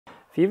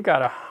If you've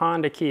got a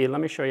Honda key,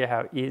 let me show you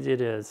how easy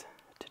it is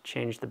to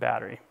change the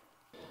battery.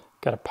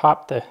 Got to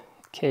pop the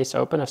case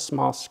open. A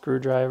small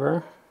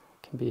screwdriver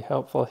can be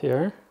helpful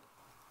here.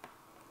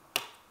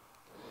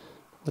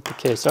 With the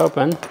case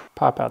open,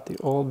 pop out the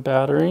old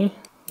battery.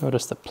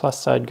 Notice the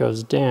plus side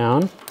goes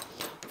down.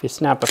 If you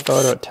snap a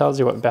photo, it tells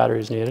you what battery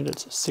is needed.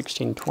 It's a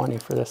 1620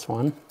 for this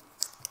one.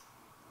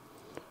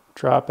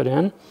 Drop it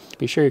in.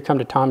 Be sure you come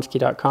to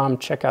tomskey.com,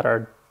 check out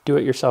our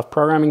do-it-yourself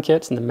programming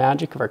kits and the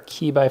magic of our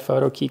key by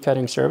photo key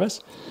cutting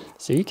service,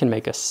 so you can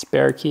make a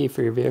spare key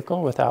for your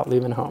vehicle without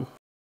leaving home.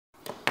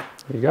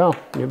 There you go,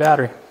 new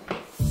battery.